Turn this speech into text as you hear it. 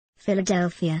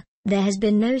Philadelphia, there has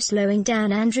been no slowing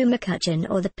down Andrew McCutchen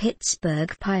or the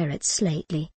Pittsburgh Pirates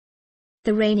lately.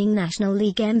 The reigning National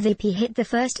League MVP hit the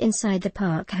first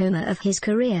inside-the-park homer of his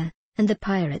career, and the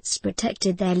Pirates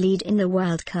protected their lead in the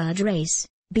wild-card race,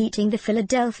 beating the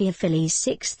Philadelphia Phillies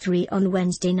 6-3 on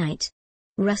Wednesday night.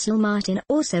 Russell Martin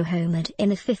also homered in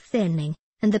the fifth inning,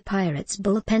 and the Pirates'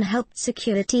 bullpen helped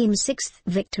secure the team's sixth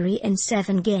victory in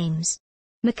 7 games.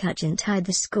 McCutchen tied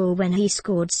the score when he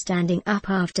scored standing up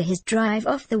after his drive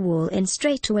off the wall in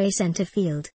straightaway center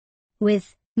field.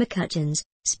 With McCutchen's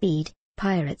speed,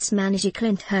 Pirates manager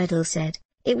Clint Hurdle said,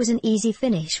 "It was an easy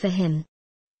finish for him."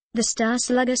 The star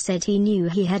slugger said he knew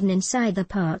he had an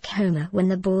inside-the-park homer when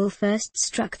the ball first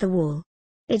struck the wall.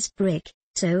 "It's brick,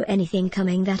 so anything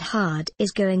coming that hard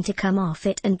is going to come off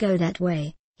it and go that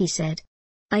way," he said.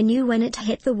 "I knew when it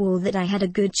hit the wall that I had a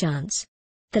good chance."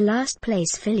 The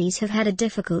last-place Phillies have had a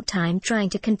difficult time trying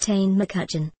to contain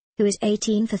McCutchen, who is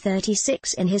 18 for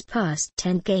 36 in his past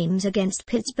 10 games against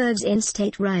Pittsburgh's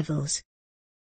in-state rivals.